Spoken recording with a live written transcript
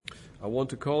I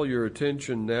want to call your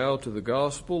attention now to the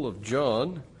Gospel of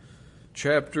John,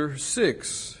 chapter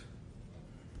 6.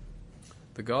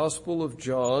 The Gospel of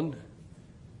John,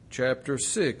 chapter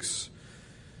 6.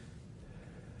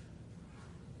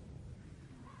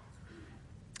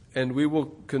 And we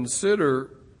will consider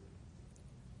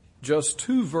just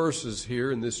two verses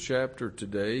here in this chapter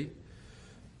today,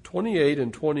 28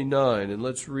 and 29. And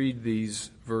let's read these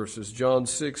verses. John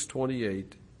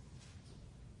 6:28.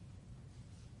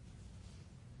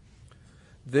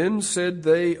 Then said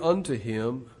they unto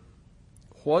him,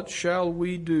 What shall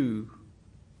we do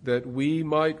that we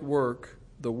might work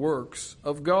the works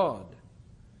of God?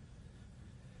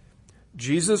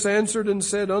 Jesus answered and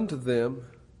said unto them,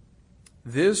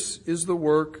 This is the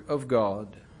work of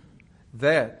God,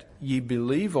 that ye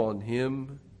believe on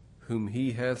him whom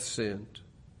he hath sent.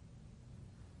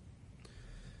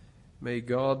 May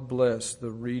God bless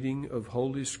the reading of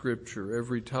Holy Scripture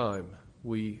every time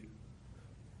we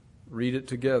read it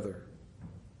together.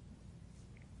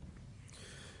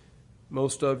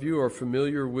 Most of you are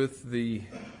familiar with the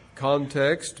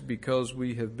context because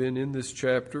we have been in this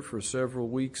chapter for several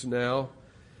weeks now.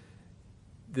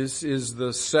 This is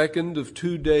the second of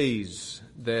 2 days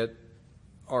that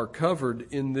are covered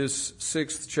in this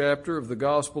 6th chapter of the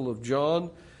Gospel of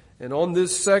John. And on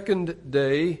this second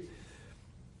day,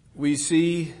 we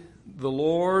see the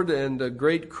Lord and a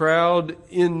great crowd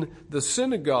in the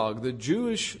synagogue, the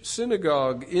Jewish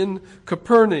synagogue in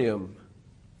Capernaum,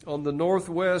 on the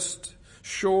northwest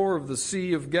shore of the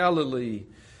Sea of Galilee.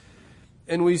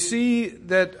 And we see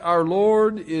that our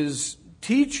Lord is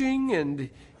teaching and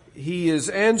he is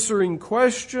answering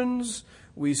questions.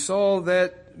 We saw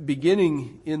that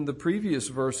beginning in the previous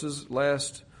verses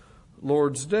last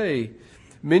Lord's Day.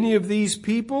 Many of these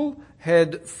people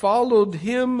had followed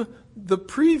him the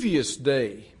previous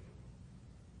day.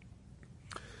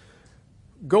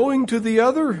 Going to the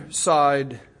other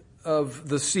side of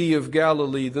the Sea of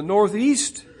Galilee, the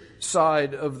northeast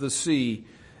side of the sea,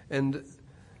 and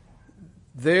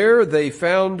there they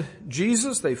found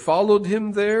Jesus. They followed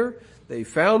him there. They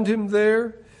found him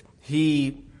there.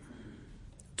 He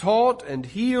taught and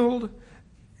healed,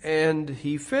 and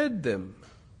he fed them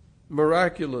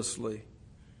miraculously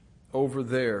over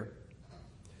there.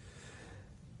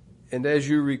 And as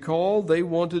you recall, they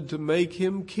wanted to make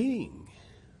him king.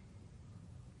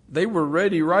 They were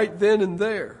ready right then and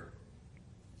there.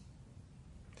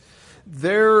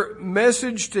 Their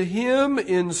message to him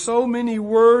in so many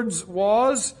words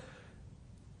was,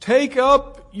 take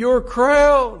up your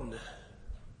crown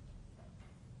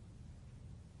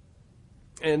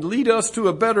and lead us to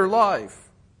a better life.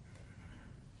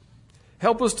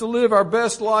 Help us to live our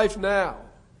best life now.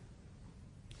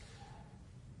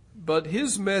 But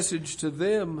his message to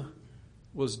them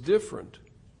was different.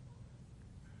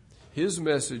 His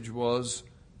message was,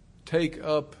 take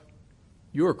up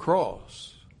your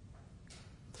cross.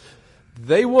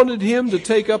 They wanted him to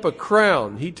take up a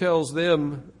crown. He tells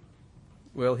them,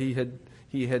 well, he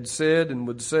had said and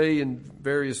would say in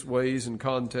various ways and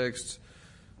contexts,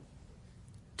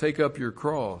 take up your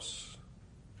cross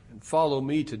and follow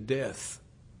me to death.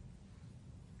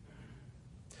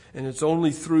 And it's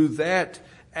only through that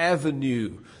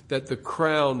avenue that the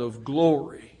crown of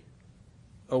glory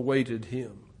awaited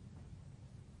him.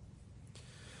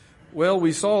 Well,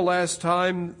 we saw last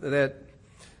time that,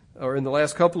 or in the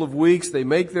last couple of weeks, they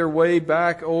make their way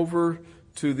back over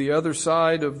to the other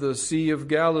side of the Sea of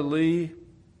Galilee.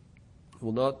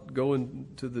 We'll not go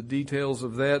into the details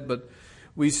of that, but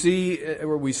we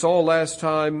saw last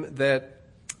time that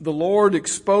the Lord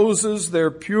exposes their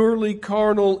purely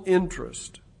carnal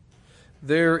interest.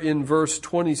 There in verse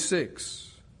 26,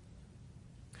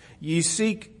 ye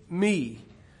seek me,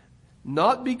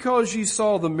 not because ye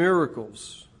saw the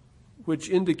miracles,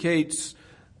 which indicates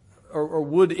or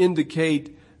would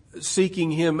indicate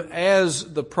seeking him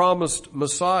as the promised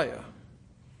Messiah,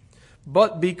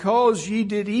 but because ye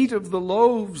did eat of the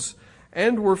loaves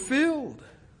and were filled.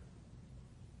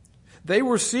 They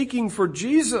were seeking for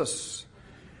Jesus,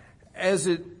 as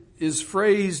it is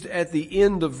phrased at the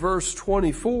end of verse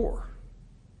 24.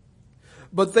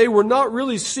 But they were not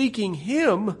really seeking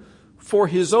him for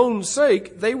his own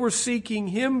sake. They were seeking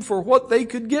him for what they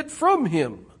could get from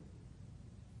him.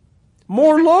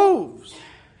 More loaves.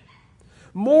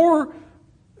 More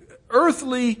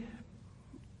earthly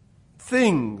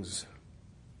things.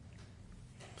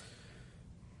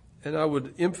 And I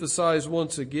would emphasize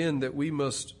once again that we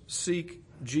must seek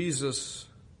Jesus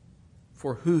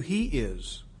for who he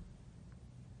is,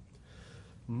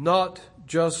 not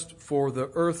just for the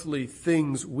earthly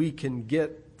things we can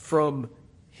get from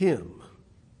him.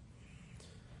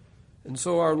 And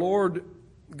so our Lord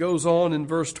goes on in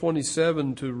verse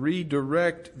 27 to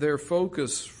redirect their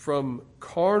focus from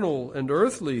carnal and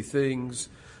earthly things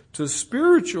to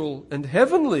spiritual and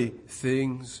heavenly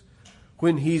things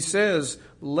when he says,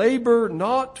 "Labor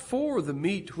not for the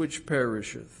meat which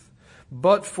perisheth,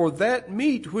 but for that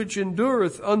meat which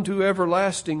endureth unto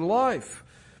everlasting life,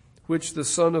 which the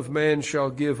Son of Man shall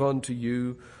give unto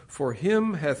you, for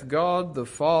him hath God the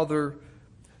Father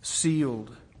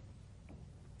sealed."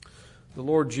 The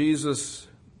Lord Jesus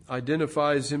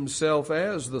identifies himself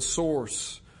as the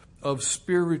source of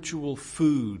spiritual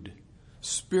food,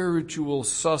 spiritual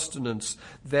sustenance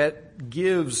that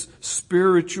gives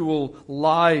spiritual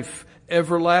life,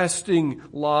 everlasting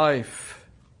life.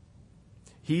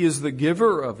 He is the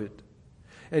giver of it.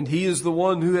 And he is the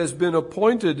one who has been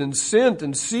appointed and sent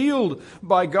and sealed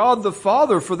by God the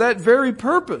Father for that very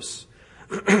purpose.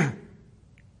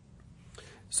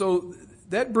 So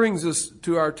that brings us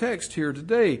to our text here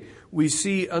today. We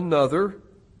see another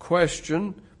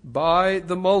question by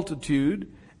the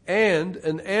multitude and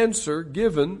an answer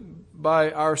given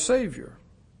by our Savior.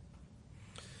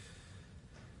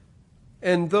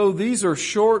 And though these are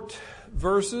short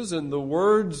verses and the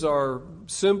words are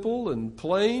simple and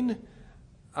plain,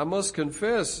 I must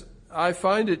confess, I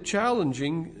find it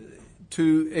challenging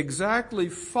to exactly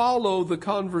follow the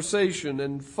conversation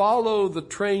and follow the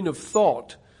train of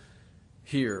thought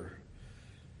here.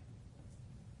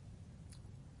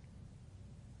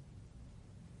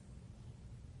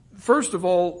 First of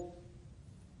all,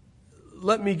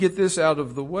 let me get this out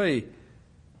of the way.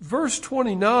 Verse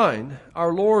 29,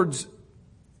 our Lord's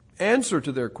answer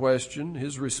to their question,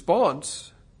 his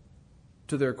response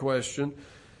to their question,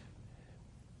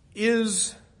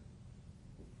 is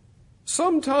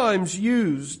sometimes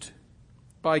used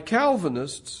by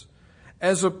Calvinists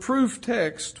as a proof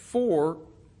text for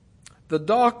the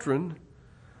doctrine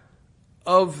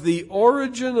of the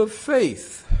origin of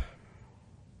faith.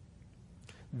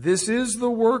 This is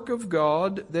the work of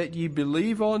God, that ye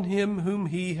believe on him whom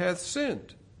he hath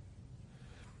sent.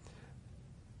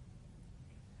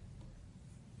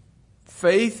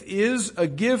 Faith is a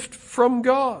gift from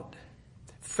God.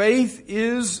 Faith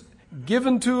is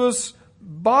given to us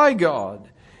by God.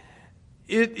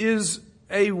 It is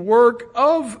a work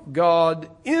of God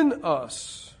in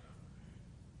us.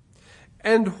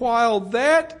 And while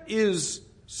that is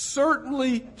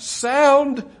certainly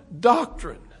sound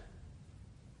doctrine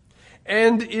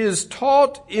and is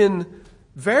taught in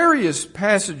various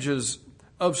passages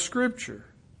of Scripture,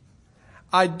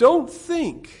 I don't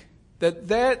think that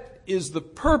that is the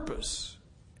purpose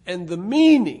and the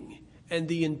meaning and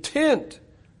the intent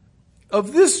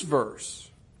of this verse.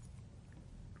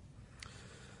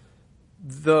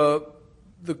 The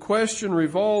question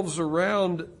revolves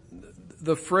around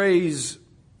the phrase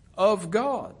 "of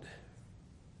God."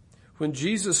 When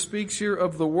Jesus speaks here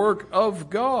of the work of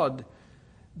God,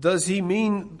 does he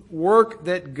mean work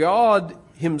that God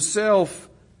himself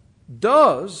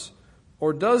does,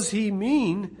 or does he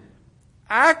mean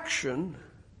action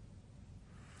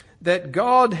that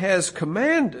God has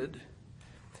commanded,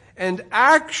 and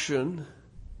action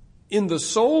in the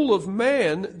soul of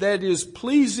man that is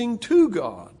pleasing to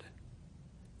God?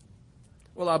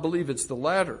 Well, I believe it's the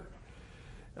latter.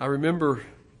 I remember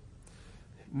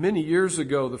many years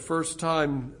ago, the first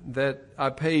time that I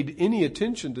paid any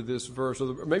attention to this verse,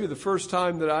 or maybe the first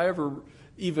time that I ever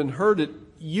even heard it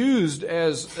used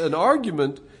as an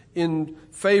argument in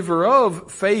favor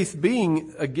of faith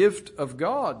being a gift of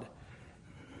God.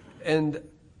 And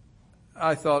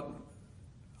I thought,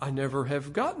 I never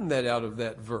have gotten that out of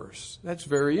that verse. That's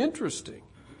very interesting.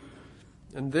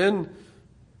 And then,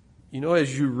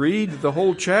 as you read the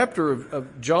whole chapter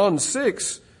of John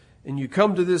 6, and you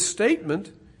come to this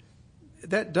statement,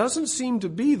 that doesn't seem to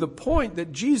be the point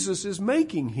that Jesus is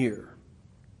making here.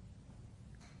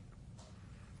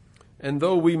 And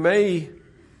though we may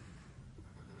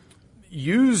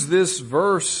use this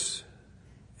verse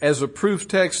as a proof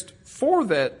text for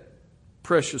that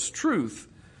precious truth,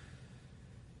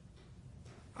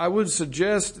 I would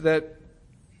suggest that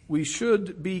we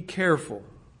should be careful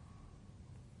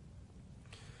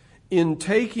in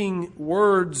taking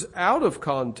words out of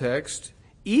context,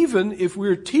 even if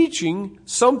we're teaching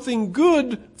something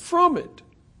good from it.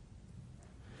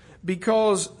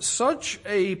 Because such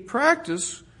a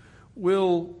practice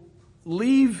will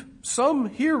leave some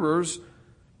hearers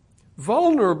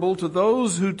vulnerable to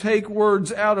those who take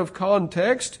words out of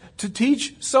context to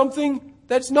teach something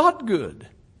that's not good.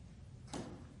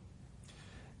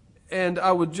 And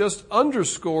I would just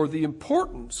underscore the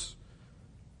importance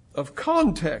of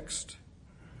context,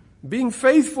 being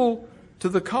faithful to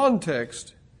the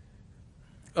context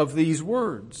of these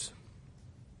words.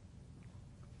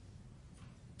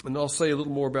 And I'll say a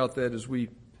little more about that as we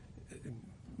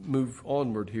move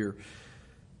onward here.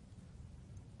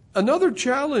 Another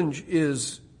challenge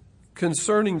is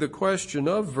concerning the question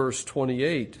of verse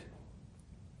 28.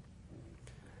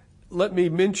 Let me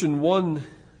mention one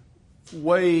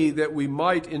way that we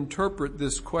might interpret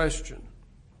this question.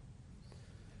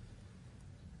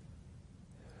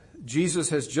 Jesus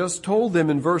has just told them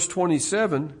in verse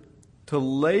 27 to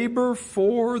labor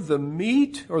for the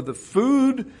meat or the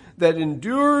food that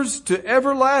endures to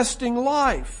everlasting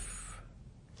life.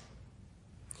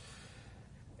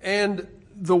 And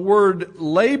the word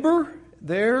labor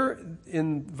there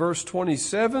in verse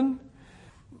 27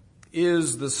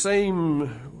 is the same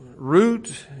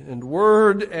root and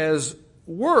word as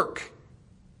work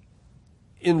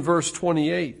in verse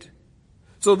 28.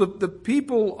 So the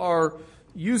people are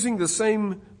using the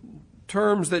same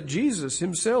terms that Jesus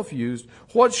himself used.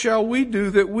 What shall we do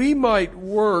that we might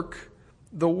work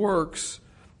the works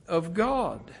of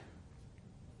God?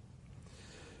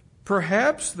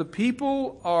 Perhaps the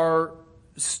people are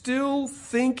still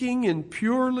thinking in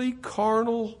purely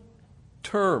carnal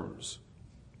terms.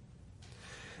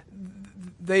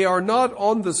 They are not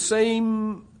on the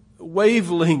same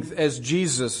wavelength as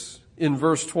Jesus in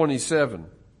verse 27.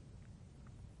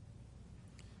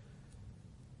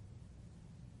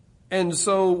 And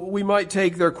so we might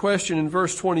take their question in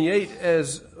verse 28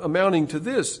 as amounting to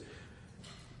this: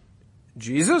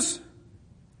 Jesus,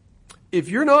 if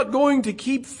you're not going to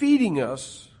keep feeding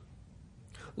us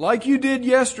like you did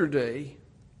yesterday,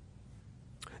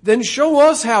 then show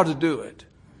us how to do it.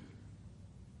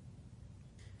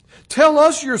 Tell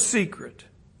us your secret.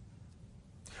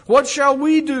 What shall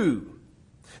we do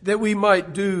that we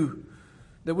might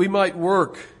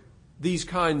work these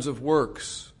kinds of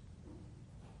works?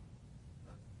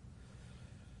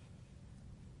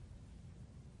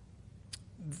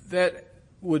 That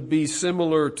would be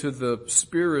similar to the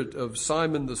spirit of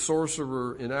Simon the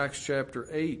sorcerer in Acts chapter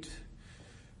 8,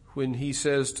 when he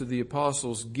says to the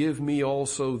apostles, "Give me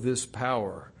also this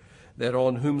power, that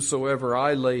on whomsoever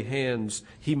I lay hands,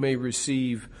 he may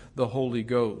receive the Holy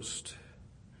Ghost."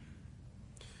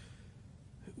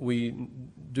 We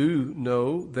do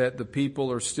know that the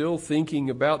people are still thinking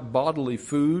about bodily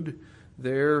food.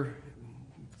 They're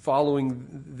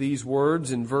following these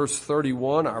words in verse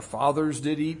 31, "Our fathers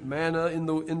did eat manna in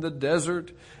the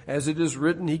desert. As it is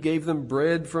written, he gave them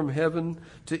bread from heaven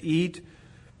to eat."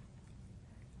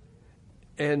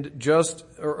 And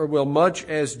much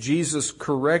as Jesus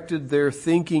corrected their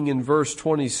thinking in verse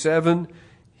 27,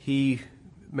 he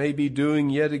may be doing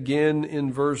yet again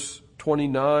in verse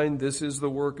 29, "This is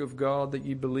the work of God, that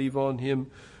ye believe on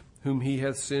him whom he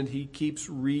hath sent." He keeps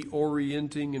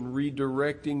reorienting and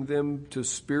redirecting them to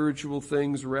spiritual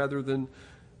things rather than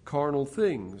carnal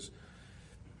things.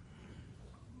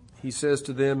 He says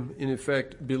to them, in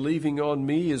effect, believing on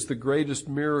me is the greatest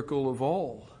miracle of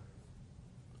all.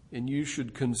 And you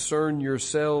should concern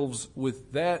yourselves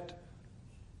with that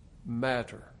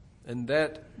matter and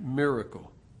that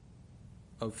miracle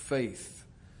of faith.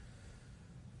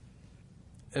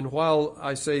 And while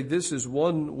I say this is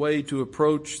one way to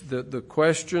approach the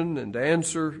question and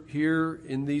answer here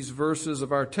in these verses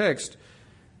of our text,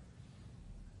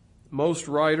 most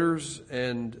writers,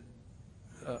 and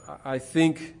I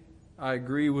think I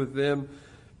agree with them,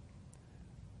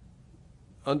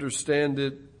 understand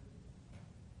it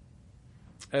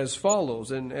as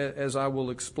follows, and as I will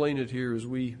explain it here as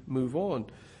we move on.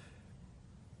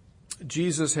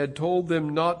 Jesus had told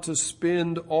them not to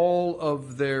spend all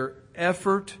of their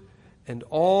effort and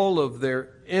all of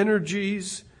their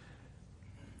energies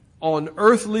on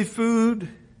earthly food,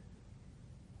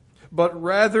 but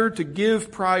rather to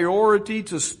give priority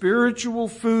to spiritual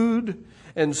food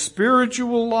and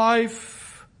spiritual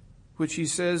life, which he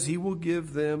says he will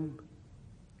give them.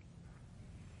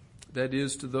 That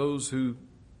is, to those who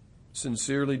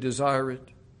sincerely desire it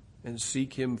and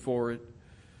seek him for it.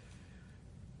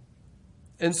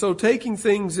 And so, taking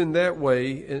things in that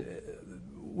way,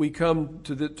 we come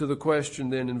to the question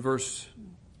then in verse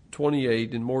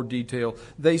 28 in more detail.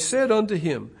 They said unto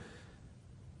him,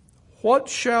 "What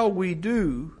shall we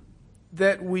do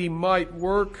that we might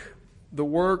work the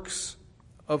works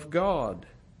of God?"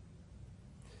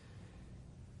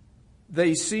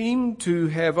 They seem to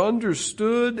have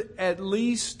understood at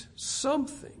least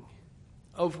something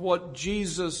of what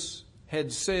Jesus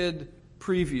had said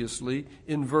previously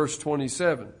in verse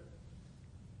 27.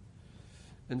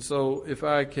 And so if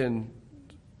I can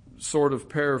sort of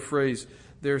paraphrase,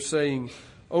 they're saying,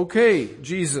 "Okay,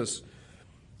 Jesus,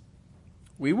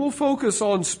 we will focus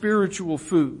on spiritual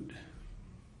food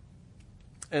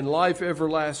and life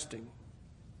everlasting.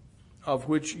 of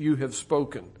which you have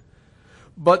spoken.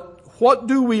 But what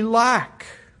do we lack?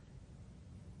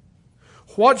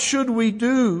 What should we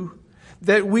do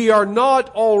that we are not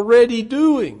already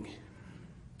doing?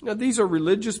 Now, these are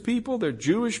religious people. They're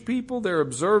Jewish people. They're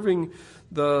observing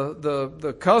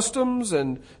the customs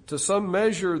and to some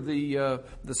measure the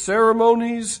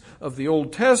ceremonies of the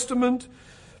Old Testament.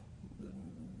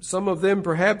 Some of them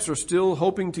perhaps are still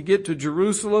hoping to get to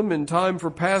Jerusalem in time for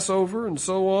Passover and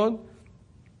so on.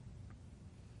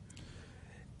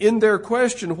 In their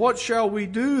question, what shall we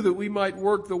do that we might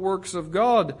work the works of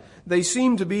God? They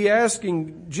seem to be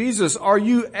asking Jesus, are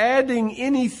you adding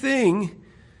anything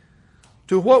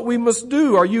to what we must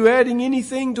do? Are you adding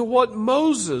anything to what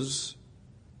Moses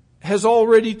has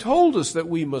already told us that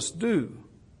we must do?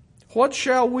 What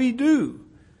shall we do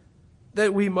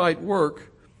that we might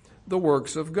work the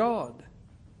works of God?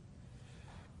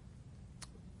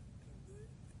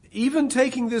 Even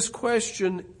taking this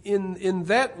question in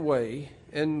that way,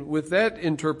 and with that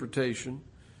interpretation,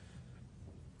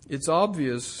 it's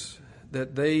obvious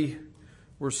that they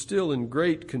were still in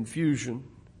great confusion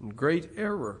and great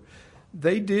error.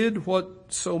 They did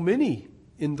what so many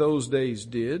in those days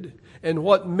did, and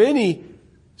what many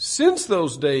since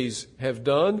those days have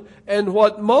done, and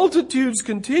what multitudes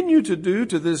continue to do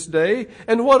to this day,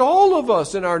 and what all of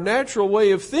us in our natural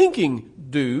way of thinking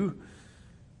do.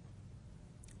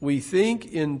 We think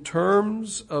in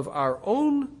terms of our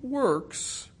own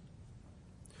works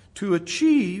to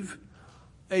achieve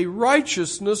a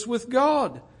righteousness with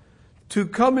God, to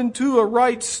come into a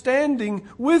right standing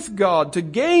with God, to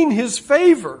gain His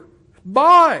favor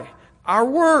by our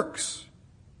works,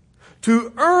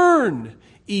 to earn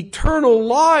eternal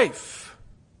life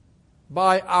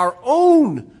by our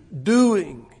own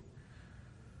doing.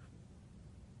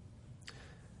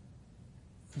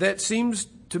 That seems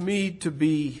to me to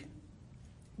be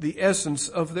the essence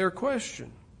of their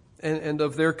question and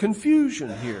of their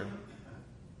confusion here.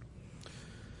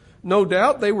 No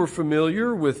doubt they were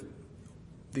familiar with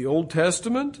the Old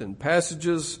Testament and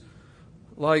passages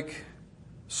like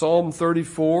Psalm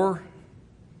 34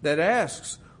 that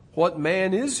asks, what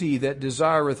man is he that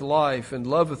desireth life and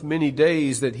loveth many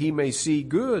days that he may see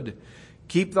good?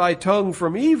 Keep thy tongue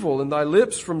from evil and thy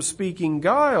lips from speaking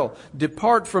guile.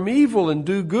 Depart from evil and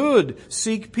do good.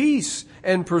 Seek peace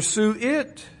and pursue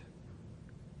it.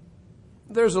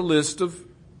 There's a list of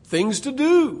things to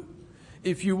do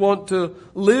if you want to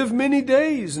live many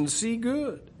days and see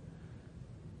good.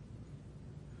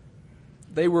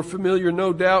 They were familiar,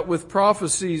 no doubt, with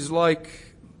prophecies like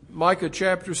Micah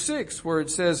chapter 6, where it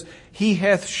says, He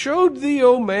hath showed thee,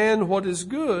 O man, what is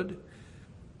good.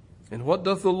 And what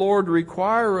doth the Lord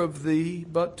require of thee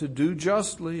but to do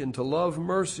justly and to love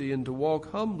mercy and to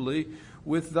walk humbly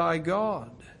with thy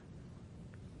God?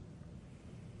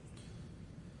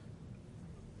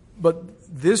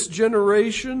 But this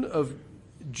generation of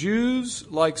Jews,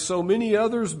 like so many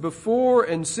others before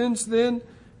and since then,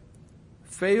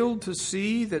 failed to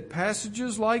see that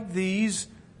passages like these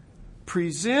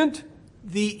present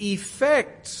the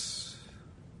effects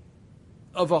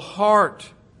of a heart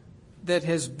that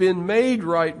has been made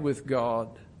right with God.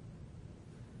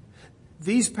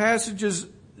 These passages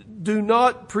do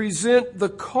not present the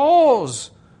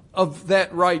cause of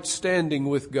that right standing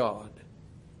with God.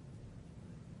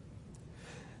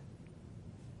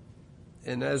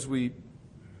 And as we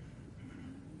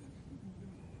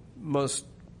must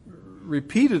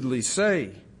repeatedly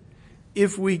say,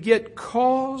 if we get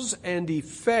cause and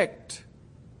effect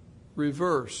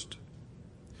reversed,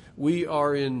 we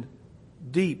are in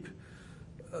deep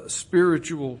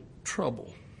spiritual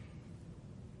trouble.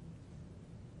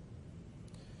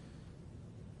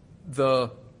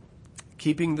 The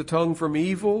keeping the tongue from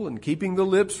evil and keeping the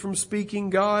lips from speaking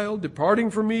guile, departing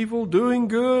from evil, doing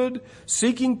good,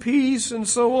 seeking peace, and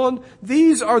so on,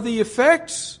 these are the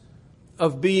effects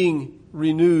of being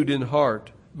renewed in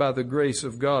heart by the grace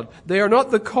of God. They are not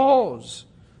the cause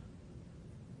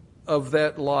of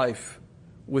that life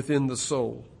within the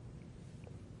soul.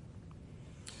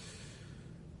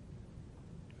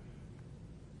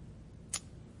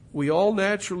 We all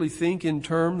naturally think in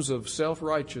terms of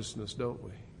self-righteousness, don't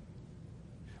we?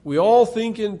 We all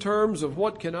think in terms of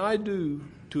what can I do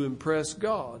to impress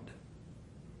God?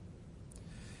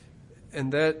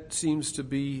 And that seems to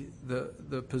be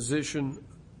the position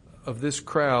of this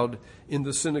crowd in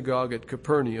the synagogue at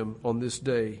Capernaum on this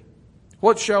day.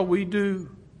 What shall we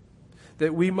do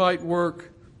that we might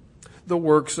work the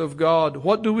works of God?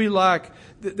 What do we lack?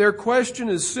 Their question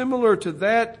is similar to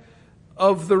that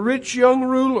of the rich young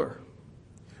ruler.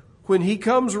 When he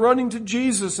comes running to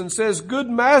Jesus and says, Good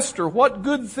Master, what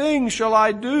good thing shall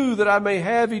I do that I may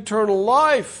have eternal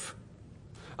life?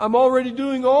 I'm already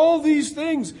doing all these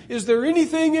things. Is there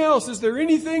anything else? Is there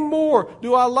anything more?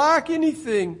 Do I lack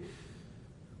anything?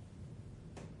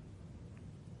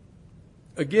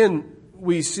 Again,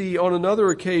 we see on another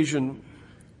occasion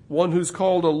one who's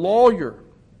called a lawyer,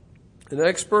 an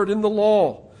expert in the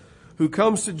law, who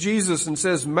comes to Jesus and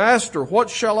says, Master, what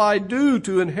shall I do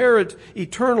to inherit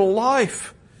eternal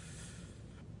life?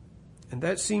 And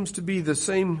that seems to be the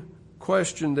same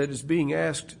question that is being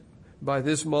asked by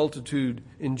this multitude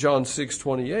in John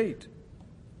 6:28.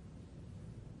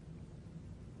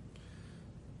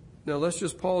 Now let's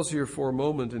just pause here for a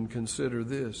moment and consider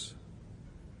this.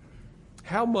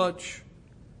 How much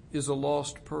is a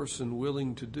lost person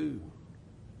willing to do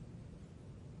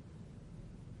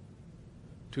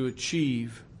to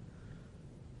achieve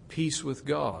peace with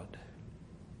God?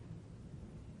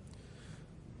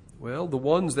 Well, the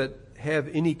ones that have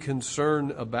any concern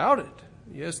about it.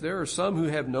 Yes, there are some who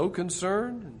have no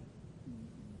concern.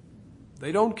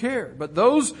 They don't care. But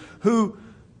those who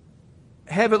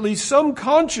have at least some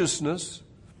consciousness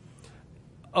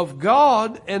of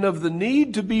God and of the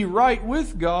need to be right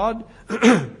with God,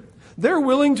 they're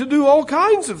willing to do all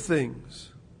kinds of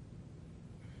things.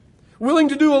 Willing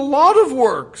to do a lot of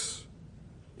works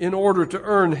in order to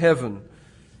earn heaven.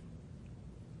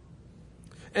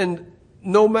 And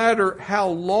no matter how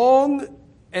long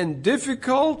and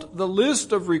difficult the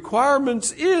list of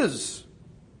requirements is,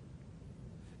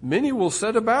 many will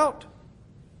set about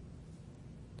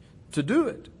to do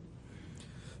it.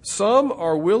 Some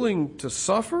are willing to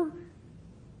suffer,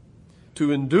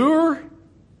 to endure,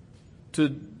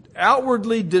 to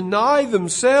outwardly deny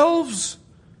themselves.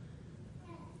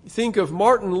 Think of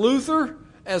Martin Luther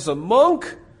as a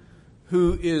monk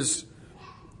who is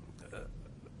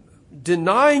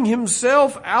denying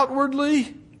himself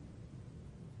outwardly,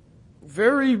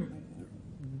 very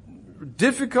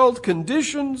difficult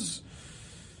conditions,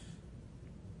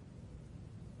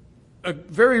 a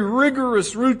very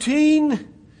rigorous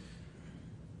routine.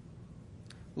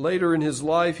 Later in his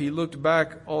life, he looked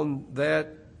back on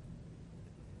that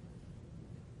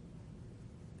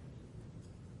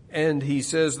and he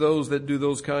says those that do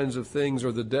those kinds of things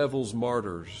are the devil's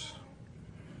martyrs.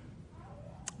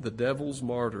 The devil's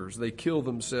martyrs. They kill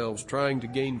themselves trying to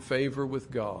gain favor with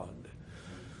God.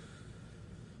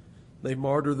 They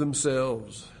martyr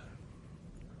themselves.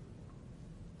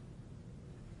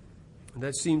 And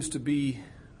that seems to be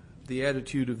the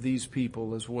attitude of these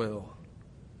people as well.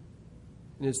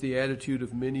 And it's the attitude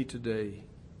of many today.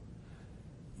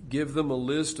 Give them a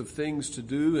list of things to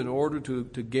do in order to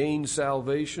gain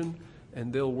salvation,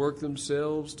 and they'll work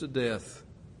themselves to death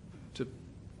to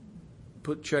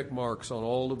put check marks on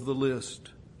all of the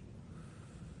list.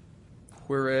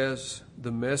 Whereas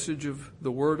the message of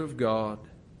the Word of God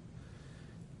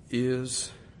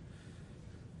is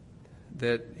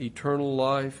that eternal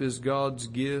life is God's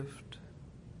gift.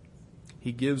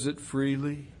 He gives it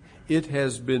freely. It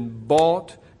has been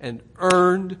bought and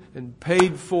earned and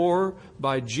paid for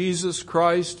by Jesus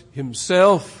Christ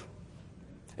Himself.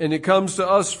 And it comes to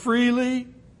us freely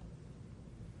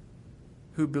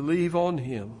who believe on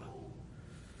Him.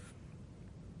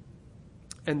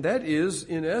 And that is,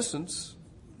 in essence,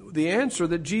 the answer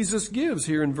that Jesus gives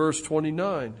here in verse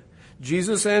 29.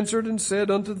 Jesus answered and said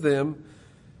unto them,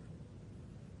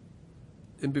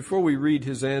 and before we read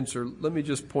His answer, let me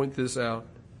just point this out.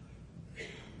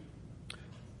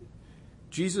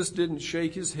 Jesus didn't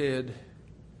shake His head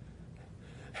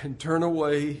and turn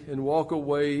away and walk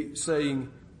away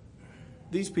saying,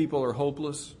 these people are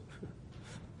hopeless.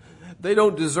 They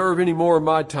don't deserve any more of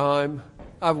my time.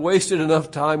 I've wasted enough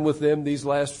time with them these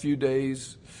last few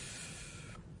days.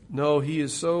 No, He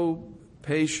is so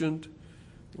patient,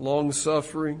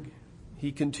 long-suffering.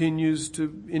 He continues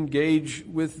to engage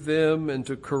with them and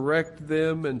to correct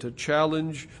them and to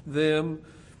challenge them.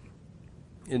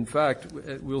 In fact,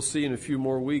 we'll see in a few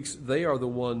more weeks, they are the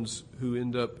ones who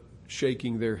end up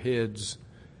shaking their heads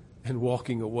and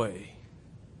walking away.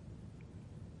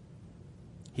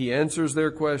 He answers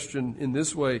their question in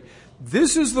this way.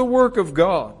 This is the work of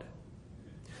God,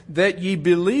 that ye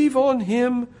believe on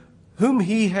Him whom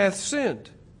He hath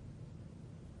sent.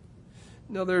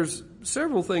 Now there's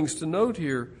several things to note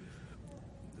here.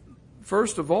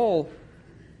 First of all,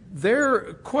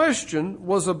 their question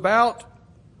was about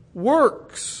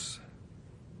works.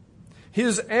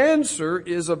 His answer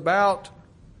is about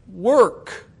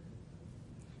work.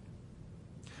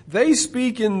 They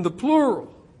speak in the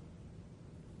plural.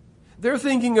 They're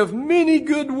thinking of many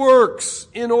good works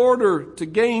in order to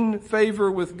gain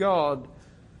favor with God.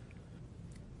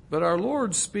 But our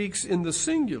Lord speaks in the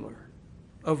singular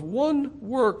of one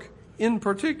work in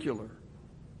particular.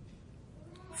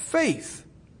 Faith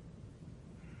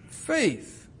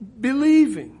faith,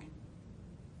 believing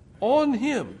on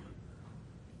Him.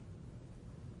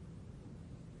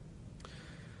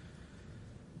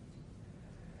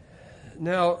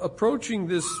 Now, approaching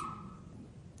this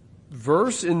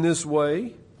verse in this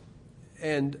way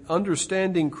and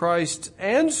understanding Christ's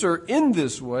answer in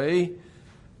this way,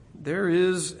 there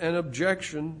is an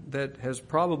objection that has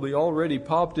probably already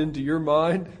popped into your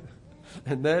mind,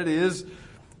 and that is,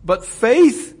 but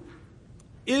faith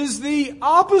is the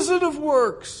opposite of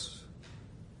works.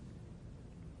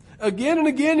 Again and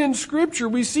again in Scripture,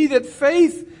 we see that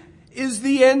faith is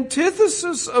the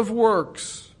antithesis of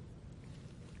works.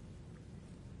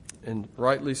 And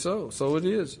rightly so. So it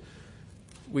is.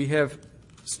 We have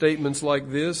statements like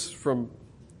this from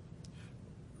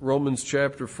Romans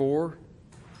chapter 4.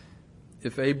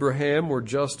 If Abraham were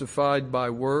justified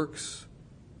by works,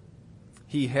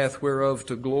 he hath whereof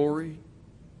to glory,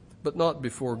 but not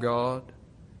before God.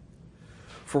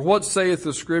 For what saith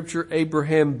the Scripture?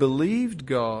 Abraham believed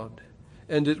God,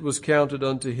 and it was counted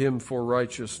unto him for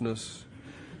righteousness.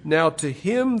 Now to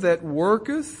him that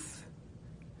worketh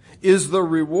is the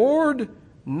reward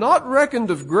not reckoned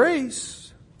of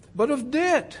grace, but of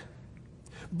debt.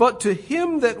 But to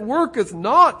him that worketh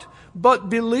not, but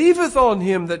believeth on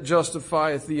him that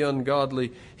justifieth the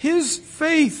ungodly, his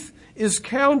faith is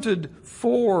counted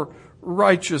for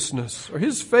righteousness, or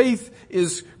his faith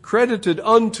is credited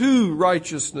unto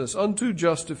righteousness, unto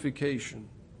justification.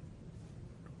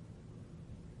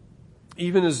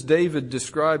 Even as David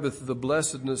describeth the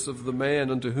blessedness of the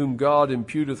man unto whom God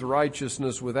imputeth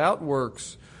righteousness without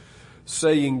works,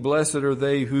 saying, Blessed are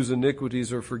they whose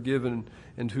iniquities are forgiven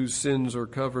and whose sins are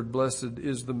covered. Blessed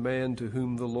is the man to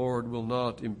whom the Lord will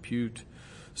not impute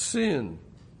sin.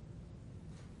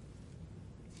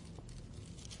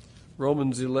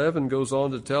 Romans 11 goes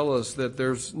on to tell us that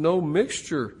there's no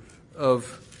mixture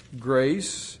of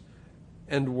grace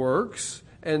and works,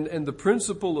 and the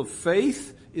principle of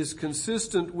faith is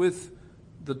consistent with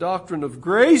the doctrine of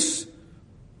grace,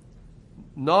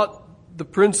 not the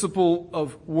principle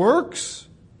of works.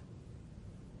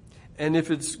 And if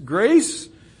it's grace,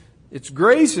 it's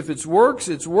grace. If it's works,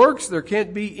 it's works. There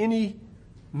can't be any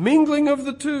mingling of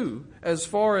the two as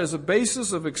far as a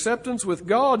basis of acceptance with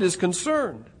God is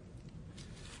concerned.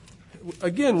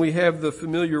 Again, we have the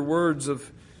familiar words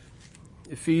of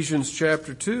Ephesians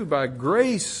chapter 2. By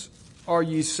grace are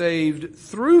ye saved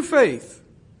through faith,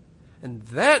 and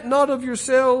that not of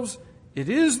yourselves, it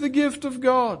is the gift of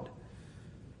God,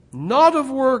 not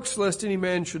of works, lest any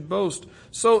man should boast.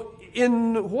 So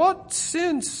in what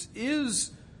sense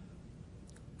is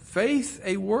faith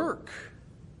a work?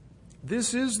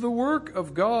 This is the work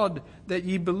of God, that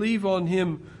ye believe on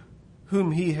him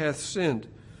whom he hath sent.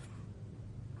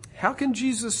 How can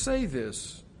Jesus say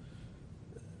this,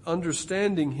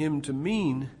 understanding him to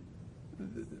mean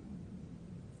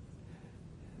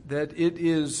that it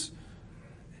is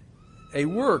a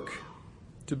work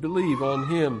to believe on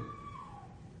him?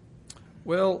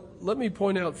 Well, let me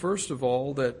point out first of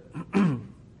all that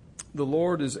the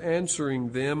Lord is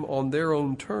answering them on their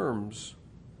own terms.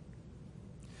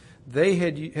 They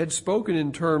had spoken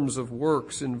in terms of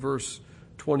works in verse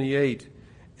 28,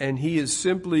 and he is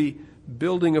simply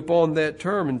building upon that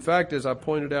term. In fact, as I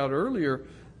pointed out earlier,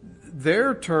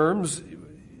 their terms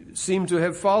seem to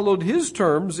have followed his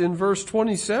terms in verse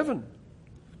 27.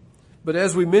 But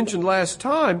as we mentioned last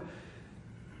time,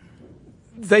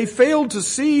 they failed to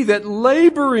see that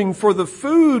laboring for the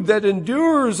food that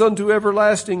endures unto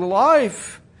everlasting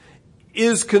life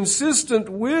is consistent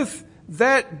with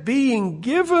that being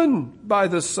given by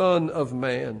the Son of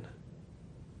Man.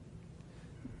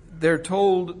 They're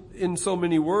told in so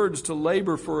many words to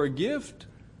labor for a gift,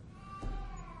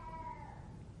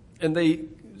 and they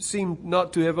seem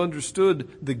not to have understood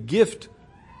the gift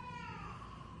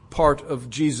part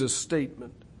of Jesus'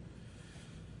 statement.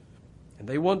 And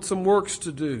they want some works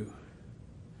to do.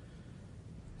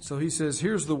 So he says,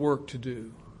 here's the work to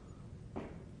do.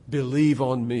 Believe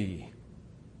on me.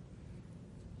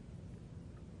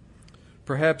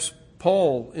 Perhaps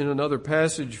Paul, in another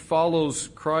passage, follows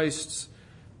Christ's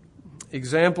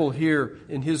example here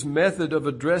in his method of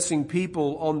addressing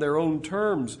people on their own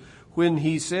terms when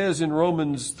he says in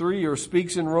Romans 3, or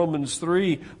speaks in Romans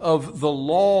 3, of the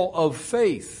law of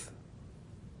faith.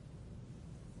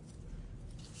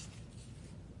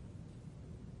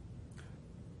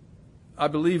 I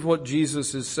believe what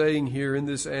Jesus is saying here in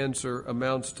this answer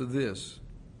amounts to this.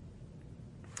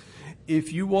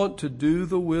 If you want to do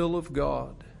the will of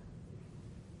God,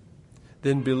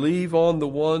 then believe on the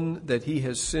one that he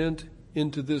has sent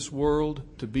into this world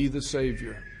to be the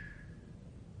Savior.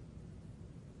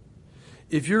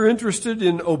 If you're interested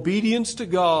in obedience to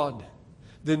God,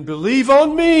 then believe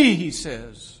on me, he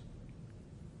says.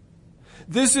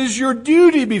 This is your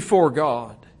duty before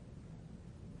God.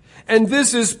 And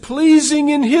this is pleasing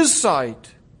in his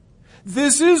sight.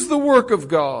 This is the work of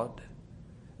God,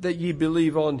 that ye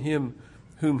believe on him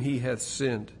whom he hath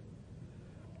sent.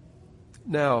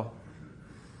 Now,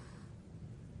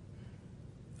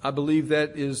 I believe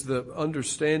that is the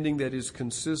understanding that is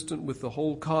consistent with the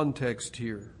whole context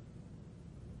here.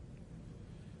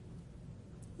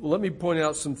 Well, let me point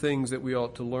out some things that we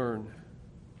ought to learn.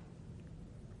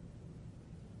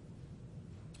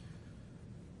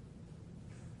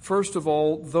 First of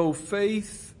all, though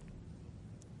faith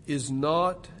is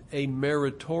not a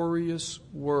meritorious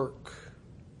work,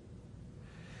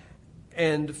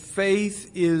 and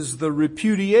faith is the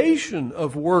repudiation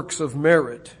of works of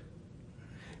merit,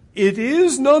 it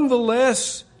is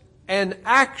nonetheless an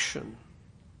action.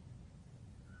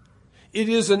 It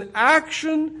is an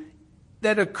action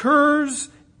that occurs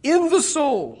in the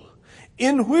soul,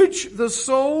 in which the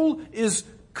soul is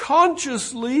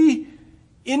consciously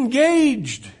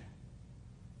engaged.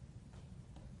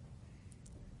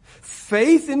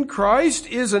 Faith in Christ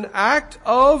is an act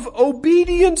of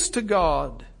obedience to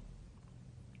God.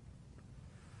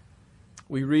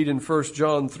 We read in 1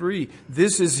 John 3,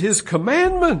 this is his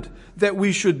commandment, that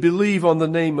we should believe on the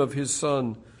name of his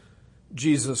Son,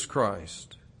 Jesus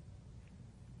Christ.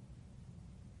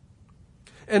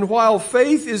 And while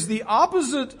faith is the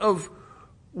opposite of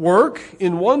work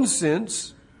in one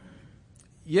sense,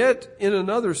 yet in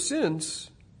another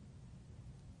sense,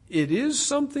 it is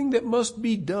something that must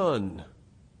be done.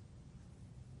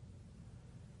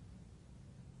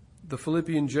 The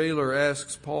Philippian jailer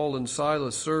asks Paul and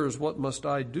Silas, Sirs, what must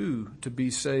I do to be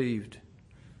saved?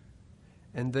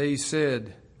 And they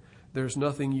said, there's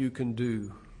nothing you can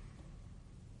do.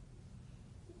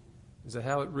 Is that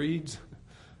how it reads?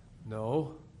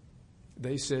 No.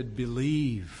 They said,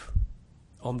 believe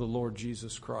on the Lord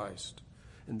Jesus Christ,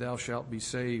 and thou shalt be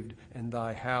saved, and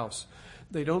thy house.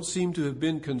 They don't seem to have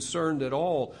been concerned at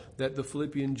all that the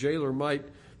Philippian jailer might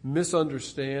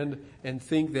misunderstand and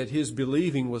think that his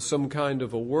believing was some kind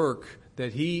of a work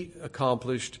that he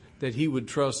accomplished, that he would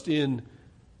trust in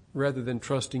rather than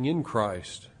trusting in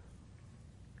Christ.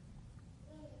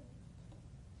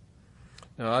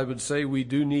 Now, I would say we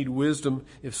do need wisdom.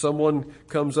 If someone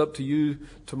comes up to you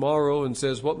tomorrow and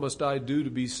says, what must I do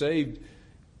to be saved?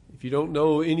 If you don't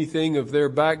know anything of their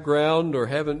background or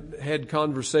haven't had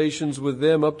conversations with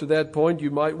them up to that point, you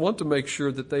might want to make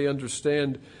sure that they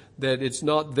understand that it's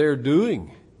not their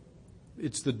doing.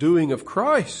 It's the doing of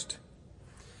Christ.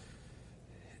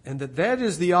 And that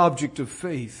is the object of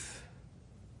faith.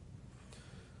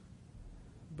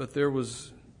 But there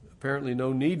was apparently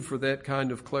no need for that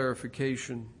kind of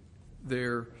clarification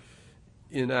there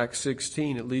in Acts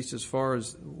 16, at least as far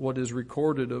as what is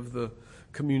recorded of the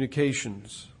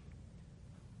communications.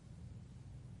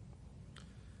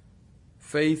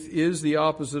 Faith is the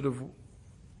opposite of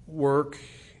work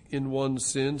in one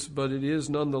sense, but it is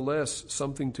nonetheless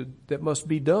something that must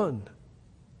be done.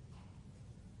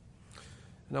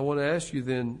 And I want to ask you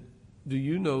then, do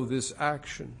you know this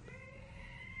action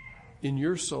in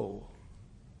your soul?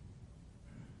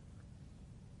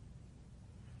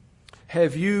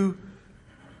 Have you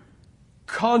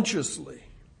consciously,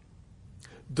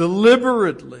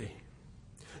 deliberately,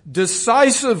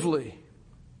 decisively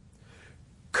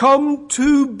come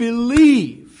to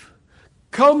believe,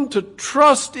 come to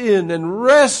trust in and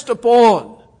rest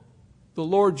upon the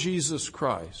Lord Jesus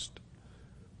Christ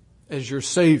as your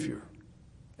Savior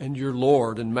and your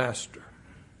Lord and Master?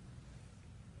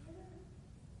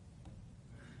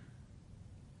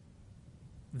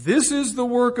 This is the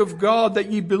work of God, that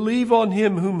ye believe on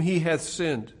him whom he hath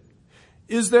sent.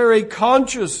 Is there a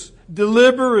conscious,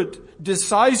 deliberate,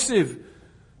 decisive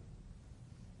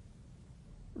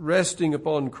resting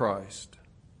upon Christ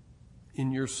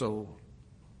in your soul?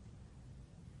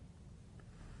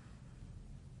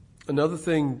 Another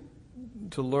thing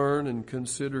to learn and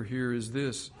consider here is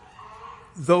this.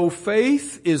 Though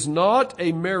faith is not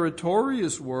a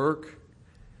meritorious work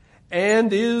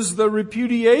and is the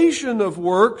repudiation of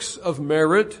works of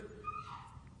merit,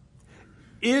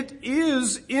 it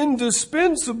is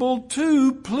indispensable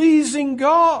to pleasing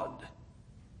God.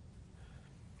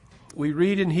 We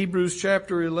read in Hebrews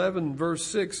chapter 11, verse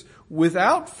 6,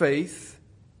 without faith,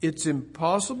 it's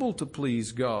impossible to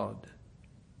please God.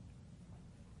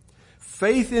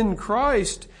 Faith in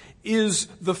Christ is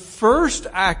the first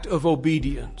act of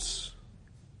obedience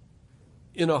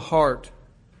in a heart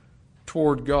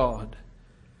toward God.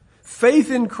 Faith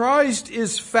in Christ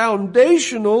is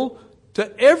foundational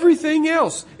to everything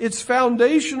else. It's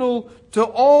foundational to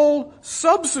all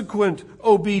subsequent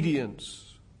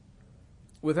obedience.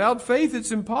 Without faith,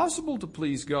 it's impossible to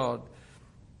please God.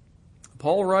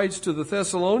 Paul writes to the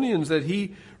Thessalonians that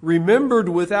he remembered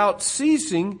without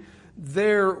ceasing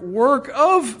their work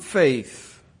of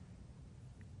faith.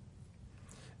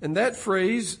 And that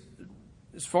phrase,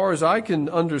 as far as I can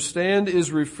understand,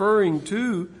 is referring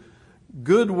to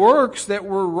good works that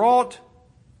were wrought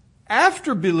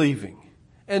after believing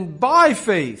and by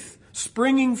faith,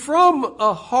 springing from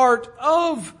a heart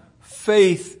of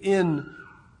faith in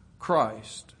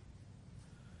Christ.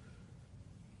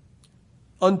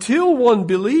 Until one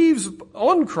believes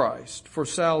on Christ for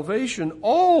salvation,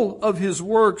 all of his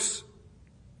works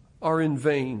are in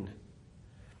vain.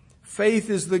 Faith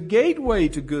is the gateway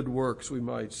to good works, we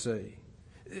might say.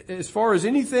 As far as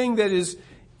anything that is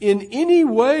in any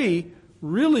way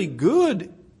really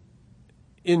good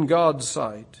in God's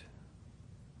sight.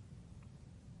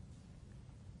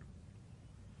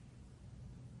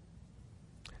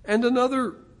 And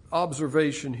another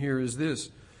observation here is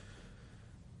this.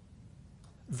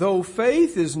 Though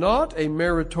faith is not a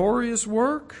meritorious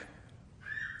work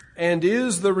and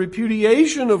is the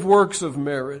repudiation of works of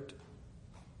merit,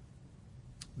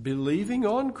 believing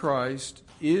on Christ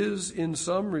is in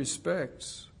some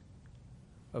respects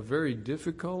a very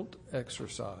difficult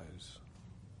exercise.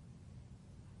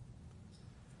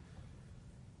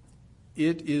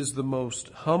 It is the most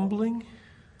humbling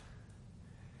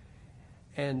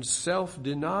and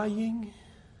self-denying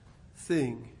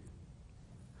thing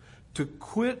to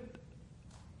quit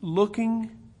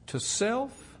looking to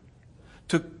self,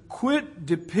 to quit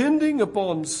depending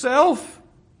upon self,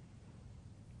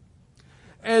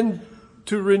 and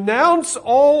to renounce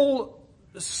all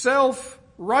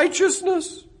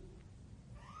self-righteousness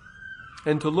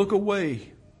and to look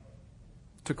away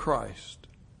to Christ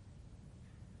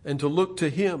and to look to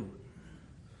Him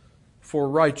for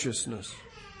righteousness,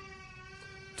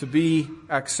 to be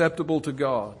acceptable to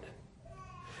God.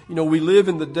 You know, we live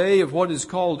in the day of what is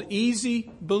called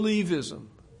easy believism.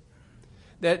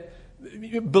 That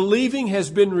believing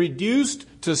has been reduced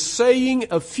to saying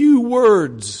a few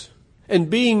words and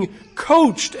being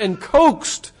coached and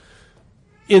coaxed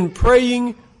in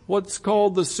praying what's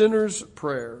called the sinner's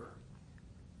prayer.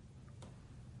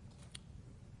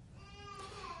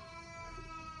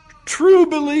 True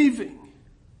believing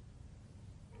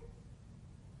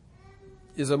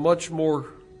is a much more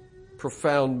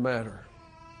profound matter.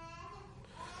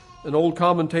 An old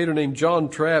commentator named John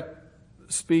Trapp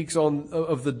speaks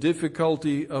of the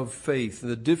difficulty of faith,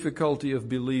 the difficulty of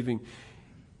believing.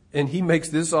 And he makes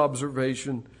this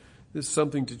observation, this is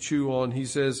something to chew on. He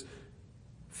says,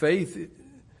 faith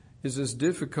is as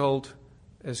difficult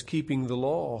as keeping the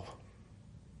law,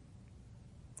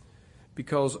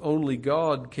 because only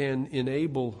God can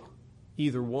enable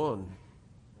either one.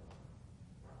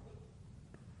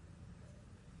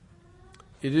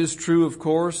 It is true, of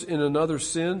course, in another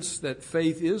sense, that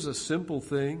faith is a simple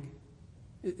thing.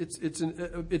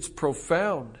 It's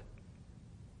profound,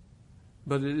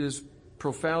 but it is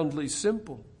profoundly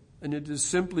simple, and it is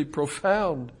simply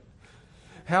profound.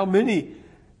 How many,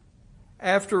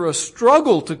 after a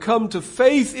struggle to come to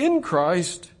faith in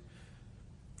Christ,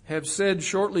 have said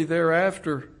shortly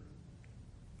thereafter,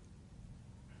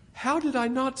 "How did I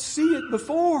not see it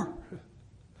before?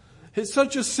 It's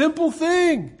such a simple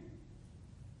thing.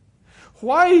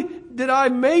 Why did I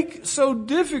make so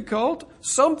difficult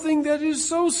something that is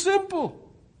so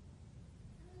simple?"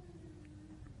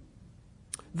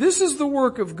 This is the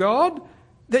work of God,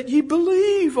 that ye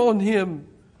believe on Him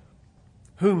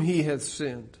whom He hath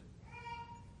sent.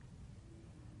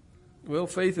 Well,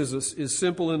 faith is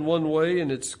simple in one way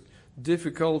and it's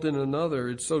difficult in another.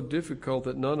 It's so difficult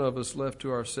that none of us left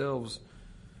to ourselves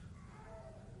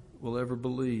will ever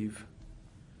believe.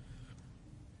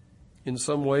 In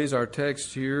some ways, our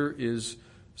text here is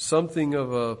something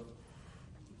of a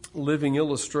living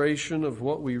illustration of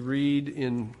what we read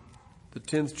in the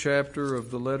 10th chapter of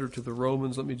the letter to the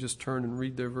Romans. Let me just turn and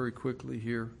read there very quickly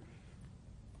here.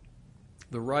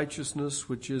 The righteousness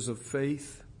which is of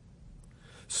faith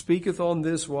speaketh on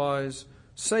this wise,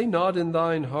 say not in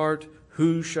thine heart,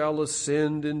 who shall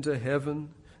ascend into heaven,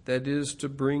 that is to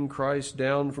bring Christ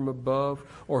down from above,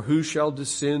 or who shall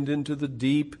descend into the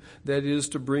deep, that is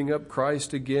to bring up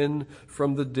Christ again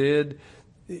from the dead.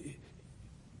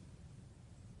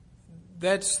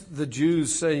 That's the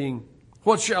Jews saying,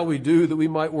 what shall we do that we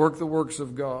might work the works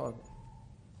of God?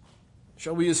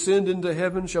 Shall we ascend into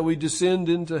heaven? Shall we descend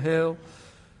into hell?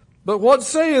 But what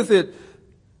saith it?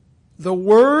 The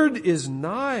word is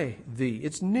nigh thee.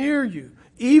 It's near you,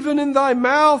 even in thy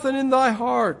mouth and in thy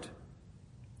heart.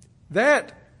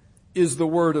 That is the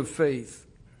word of faith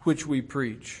which we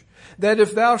preach, that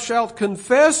if thou shalt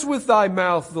confess with thy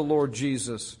mouth the Lord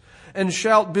Jesus, and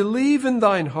shalt believe in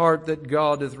thine heart that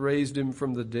God hath raised him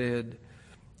from the dead,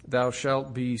 thou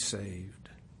shalt be saved.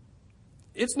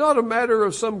 It's not a matter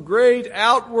of some great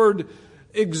outward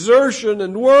exertion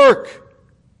and work.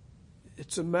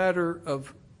 It's a matter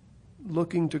of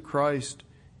looking to Christ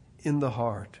in the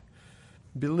heart,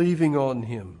 believing on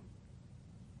him.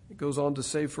 It goes on to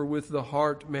say, for with the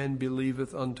heart man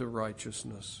believeth unto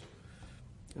righteousness,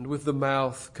 and with the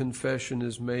mouth confession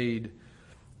is made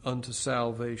unto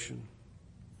salvation.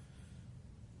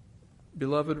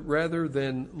 Beloved, rather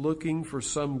than looking for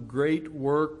some great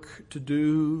work to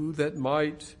do that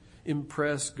might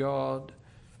impress God,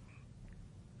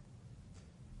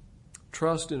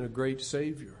 trust in a great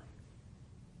Savior.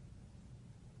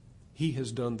 He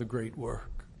has done the great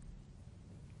work.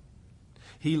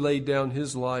 He laid down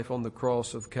his life on the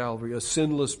cross of Calvary, a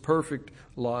sinless, perfect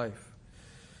life,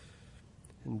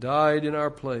 and died in our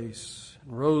place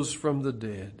and rose from the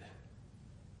dead.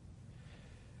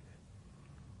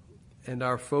 And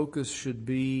our focus should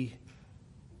be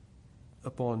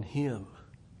upon him.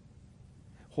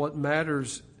 What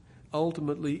matters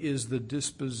ultimately is the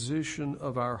disposition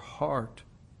of our heart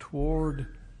toward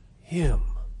him.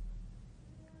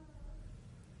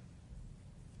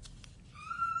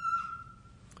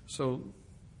 So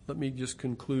let me just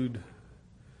conclude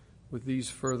with these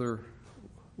further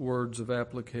words of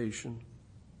application.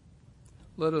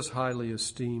 Let us highly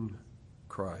esteem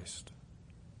Christ.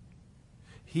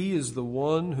 He is the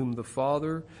one whom the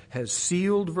Father has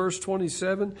sealed, verse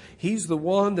 27. He's the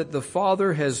one that the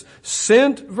Father has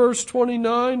sent, verse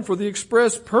 29, for the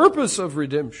express purpose of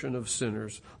redemption of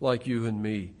sinners like you and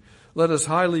me. Let us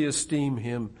highly esteem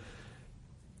him.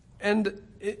 And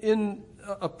in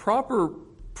a proper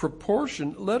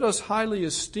proportion, let us highly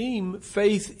esteem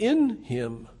faith in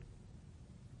him.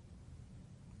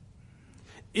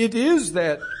 It is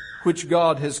that which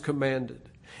God has commanded.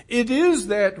 It is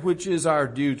that which is our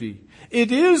duty.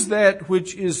 It is that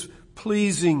which is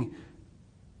pleasing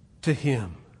to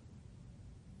him.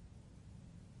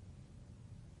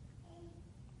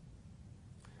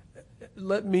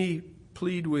 Let me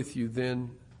plead with you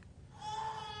then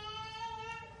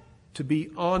to be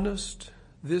honest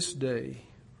this day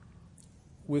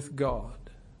with God,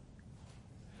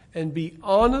 and be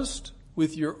honest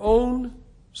with your own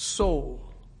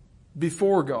soul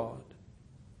before God.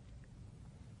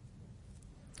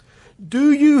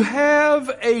 Do you have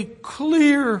a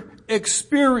clear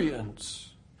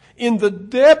experience in the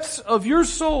depths of your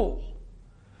soul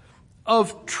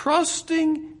of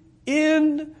trusting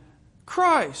in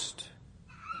Christ,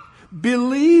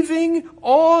 believing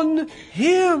on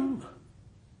him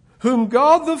whom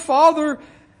God the Father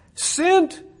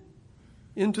sent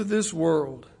into this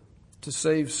world to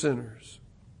save sinners?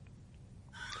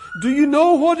 Do you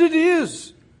know what it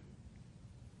is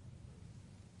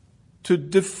to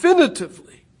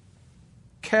definitively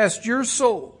cast your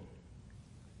soul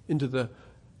into the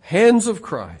hands of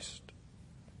Christ,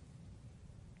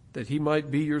 that he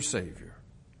might be your Savior?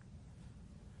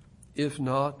 If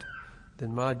not,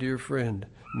 then my dear friend,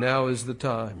 now is the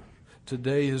time.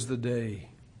 Today is the day.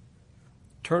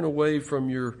 Turn away from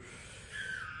your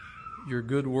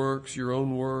good works, your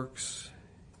own works.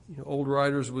 Old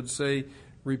writers would say,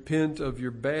 repent of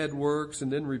your bad works,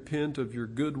 and then repent of your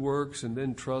good works, and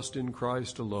then trust in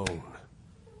Christ alone.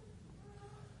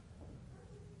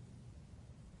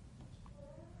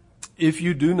 If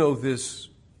you do know this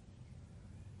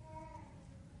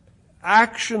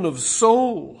action of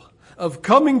soul, of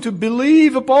coming to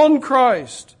believe upon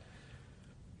Christ,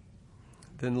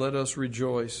 then let us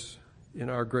rejoice in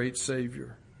our great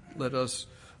Savior. Let us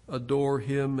adore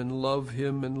him and love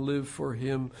him and live for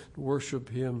him, worship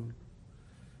him.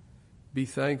 Be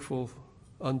thankful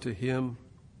unto him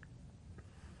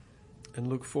and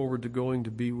look forward to going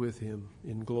to be with him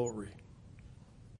in glory.